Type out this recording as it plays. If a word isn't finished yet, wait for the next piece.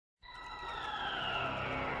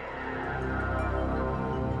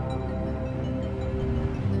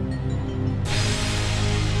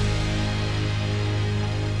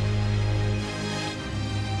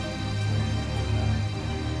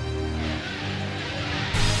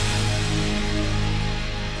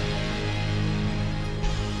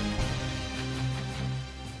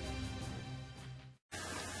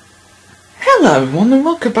Hello everyone and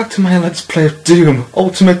welcome back to my Let's Play of Doom,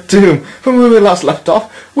 Ultimate Doom. From where we last left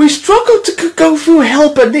off, we struggled to go through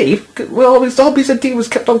hell beneath, where all these zombies and demons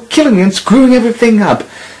kept on killing me and screwing everything up.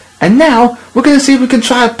 And now, we're going to see if we can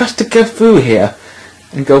try our best to get through here,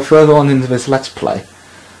 and go further on into this Let's Play.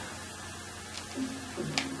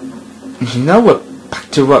 You know, we're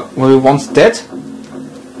back to what we once did.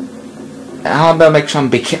 And I'll make sure I'll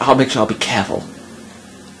be careful.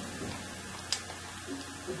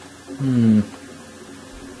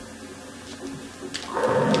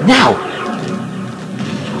 Now!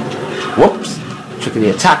 Whoops! Trigger the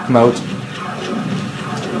attack mode.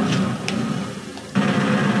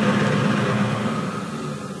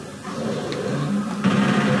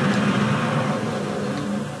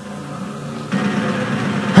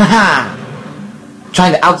 Haha!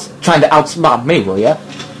 Trying to outsmart me, will ya?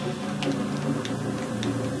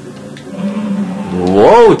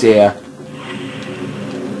 Whoa, dear!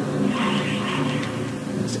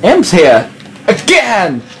 Imps here!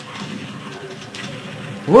 Again!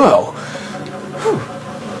 Whoa! Whew.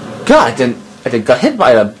 God, I didn't got hit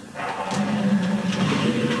by them.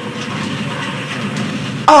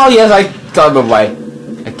 Oh yes, I got them away.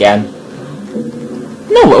 Again.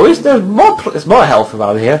 No worries, there's more health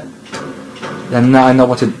around here. And now I know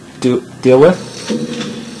what to deal with.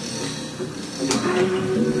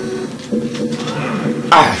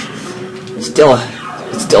 Ah! It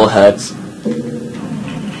still hurts.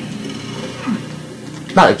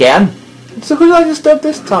 Not again. So who did I disturb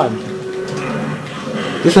this time?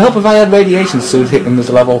 This will help if I had radiation suit hitting this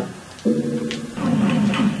level.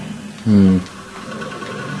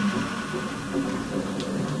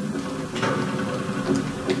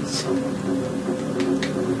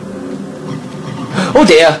 Oh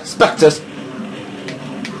dear, Spectres!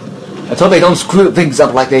 I thought they don't screw things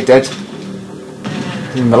up like they did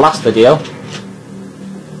in the last video.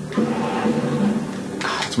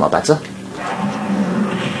 It's more better.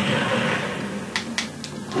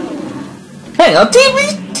 Hang on,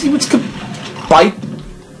 demons could bite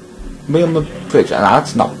me on the bridge. Now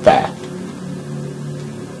that's not fair.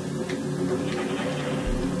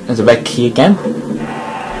 There's a red key again.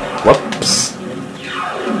 Whoops.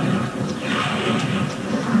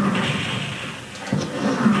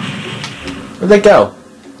 Where'd they go?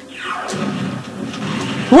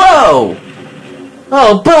 Whoa!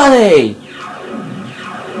 Oh, buddy!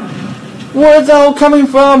 Where's that all coming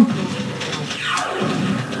from?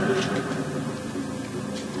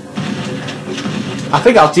 I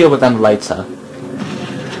think I'll deal with them later.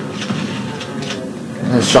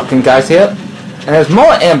 There's shotgun guys here. And there's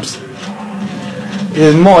more imps! It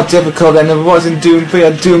is more difficult than it was in Doom 3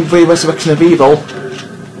 and Doom 3 Resurrection of Evil.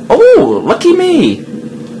 Oh, lucky me!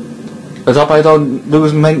 Let's hope I don't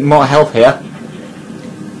lose more health here.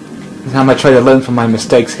 This time I try to learn from my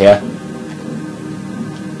mistakes here.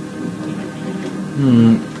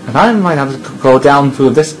 And I might have to go down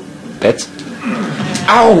through this bit.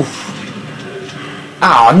 Ow!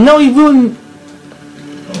 Oh no, he ruined.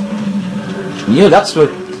 Yeah, that's what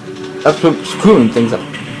screwing things up.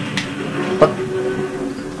 What?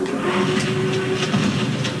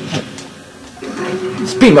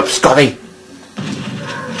 Speed up, Scotty.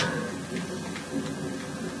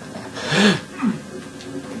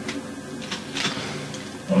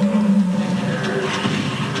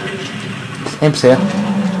 Imps here.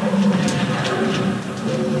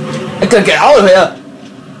 I gotta get out of here.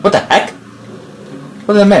 What the heck?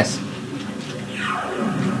 What did I miss?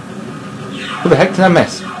 What the heck did I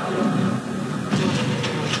miss?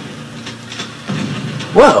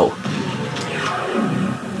 Whoa!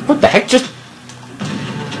 What the heck just...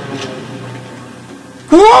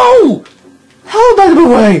 Whoa! How out of the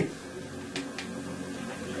way?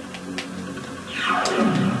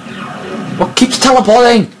 What keeps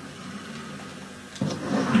teleporting?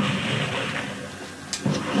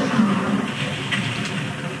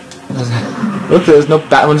 Look, there's no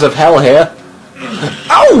batons of hell here.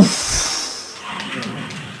 Oh!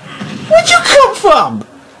 Where'd you come from?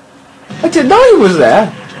 I didn't know he was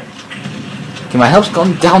there. Okay, my health's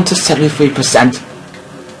gone down to 73%.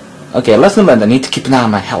 Okay, lesson learned. I need to keep an eye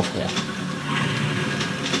on my health here.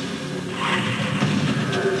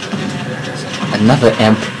 Another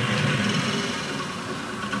imp.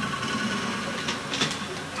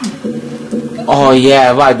 Oh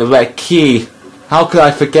yeah, right, the red key. How could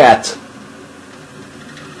I forget?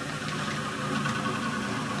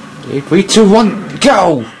 3, 2, 1,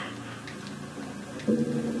 go!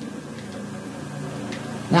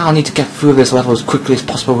 Now I need to get through this level as quickly as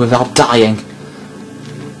possible without dying.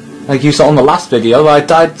 Like you saw in the last video, I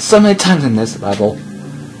died so many times in this level.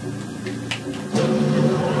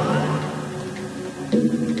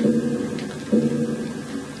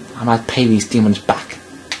 I might pay these demons back.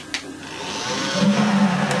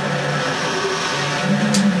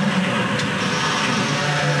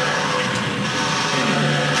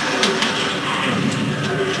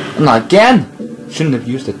 Not again! Shouldn't have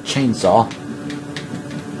used a chainsaw.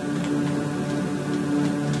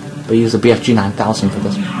 But use the BFG 9000 for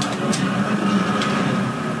this.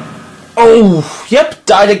 Oh! Yep,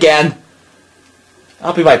 died again!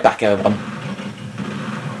 I'll be right back, everyone.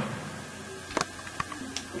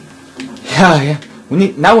 Yeah.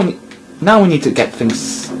 Now we need to get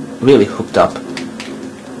things really hooked up.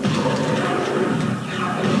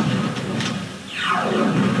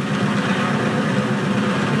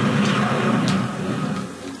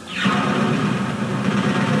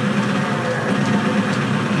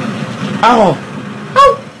 Oh!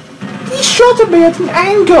 Oh! He shot at me at an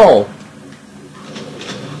angle!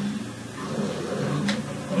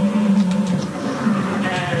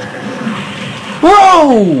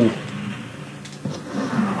 Whoa!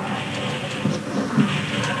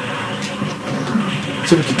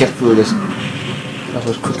 See if we can get through this level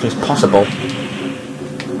as quickly as possible.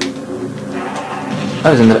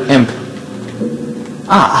 That was another imp.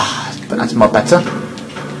 Ah, but that's more better.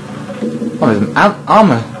 Oh, there's an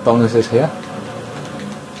armor bonuses here.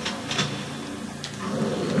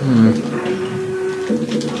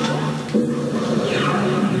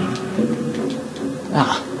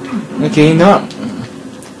 Okay, you know what?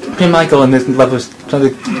 Me and Michael in this level is trying to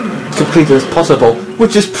complete it as possible,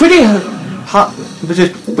 which is pretty hard.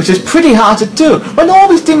 Which is pretty hard to do when all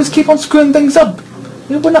these demons keep on screwing things up.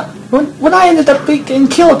 You know, when I ended up getting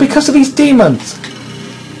killed because of these demons.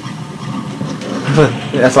 But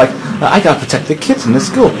it's like I gotta protect the kids in the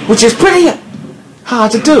school, which is pretty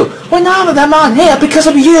hard to do when none of them aren't here because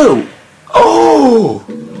of you. Oh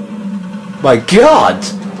my God!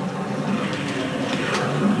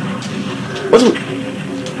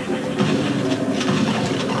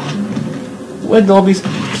 Where did all these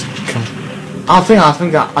come? I think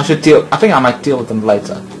I should deal. I think I might deal with them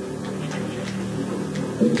later.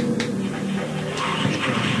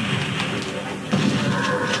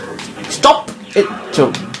 Stop it!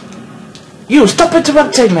 You stop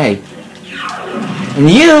interrupting me! And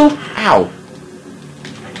you, ow!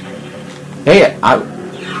 Hey, I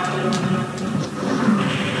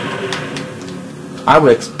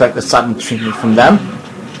would expect a sudden treatment from them.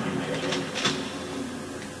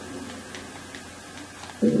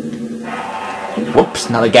 Whoops!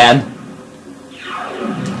 Not again.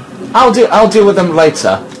 I'll deal with them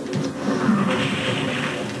later.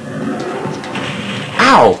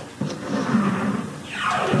 Ow!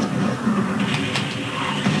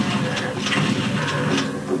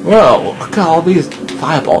 Whoa! Look at all these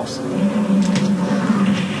fireballs.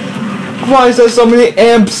 Why is there so many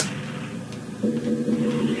imps?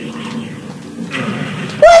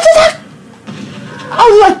 Where did that? How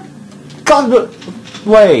did I got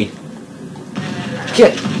away?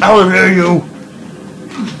 Get out of here, you!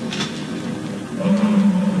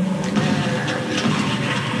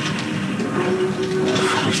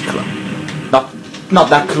 Not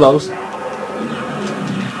that close.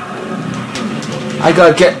 I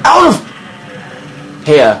gotta get out of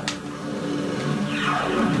here.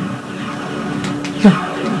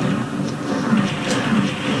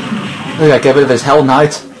 I gotta get rid of his Hell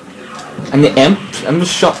Knight. And the imp and the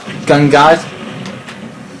shotgun guys.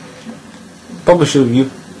 Probably should have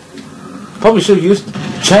used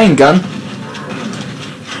chain gun.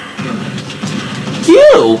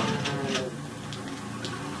 You!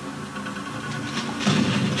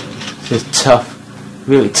 This is tough.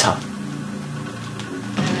 Really tough.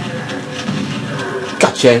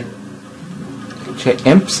 Gotcha. Gotcha,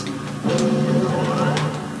 imps.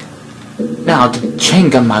 Now I'll just chain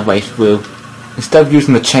gun my way through instead of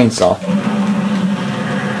using the chainsaw.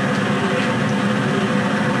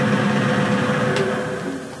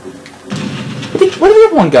 Where did the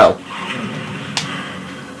other one go?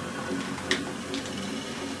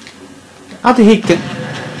 How did he get?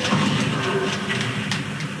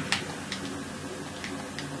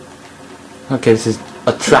 Okay, this is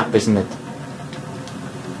a trap, isn't it?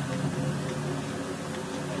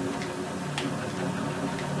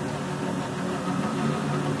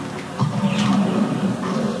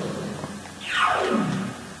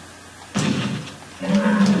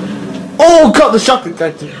 Oh God, the shotgun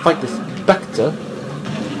guy to fight the Spectre.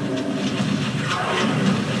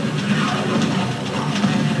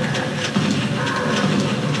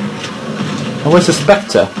 Oh, where's the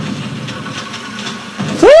Spectre?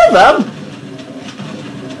 Three of them?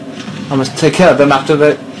 I must take care of them after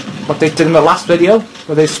what they did in the last video,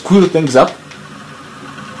 where they screwed things up.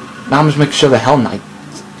 Now I must make sure the Hell Knight.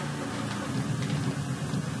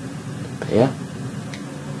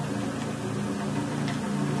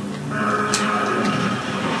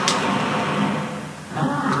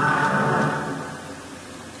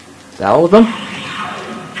 that all of them?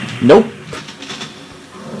 Nope.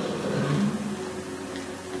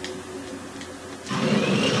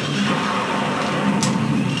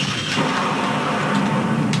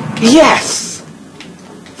 Yes!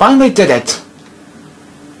 Finally did it.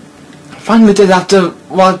 Finally did it after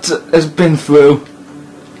what has been through.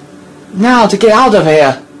 Now to get out of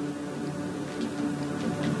here.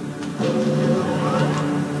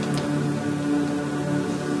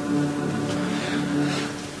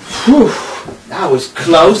 Whew. That was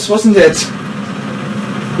close, wasn't it?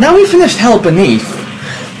 Now we finished Hell Beneath.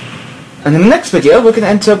 And in the next video we're going to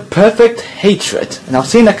enter Perfect Hatred. And I'll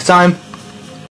see you next time.